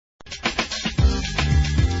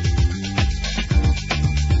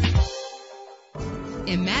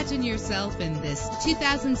Imagine yourself in this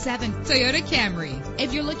 2007 Toyota Camry.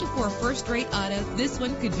 If you're looking for a first-rate auto, this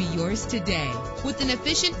one could be yours today. With an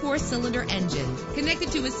efficient 4-cylinder engine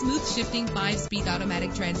connected to a smooth shifting 5-speed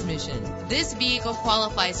automatic transmission, this vehicle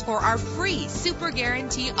qualifies for our free Super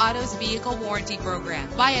Guarantee Autos Vehicle Warranty Program.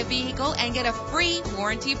 Buy a vehicle and get a free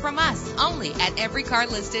warranty from us only at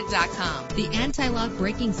everycarlisted.com. The anti-lock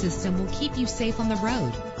braking system will keep you safe on the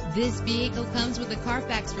road. This vehicle comes with a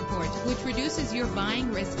Carfax report, which reduces your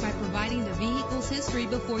buying risk by providing the vehicle's history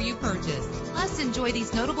before you purchase. Plus, enjoy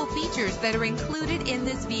these notable features that are included in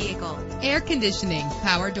this vehicle: air conditioning,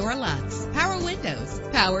 power door locks, power windows,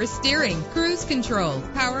 power steering, cruise control,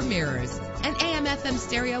 power mirrors, an AM/FM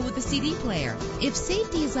stereo with a CD player. If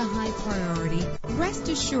safety is a high priority, rest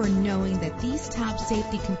assured knowing that these top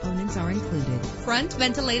safety components are included: front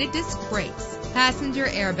ventilated disc brakes, passenger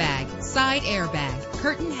airbag, side airbag,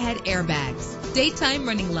 curtain head airbags, daytime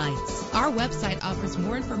running lights. Our website offers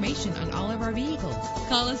more information on all of our vehicles.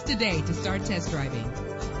 Call us today to start test driving.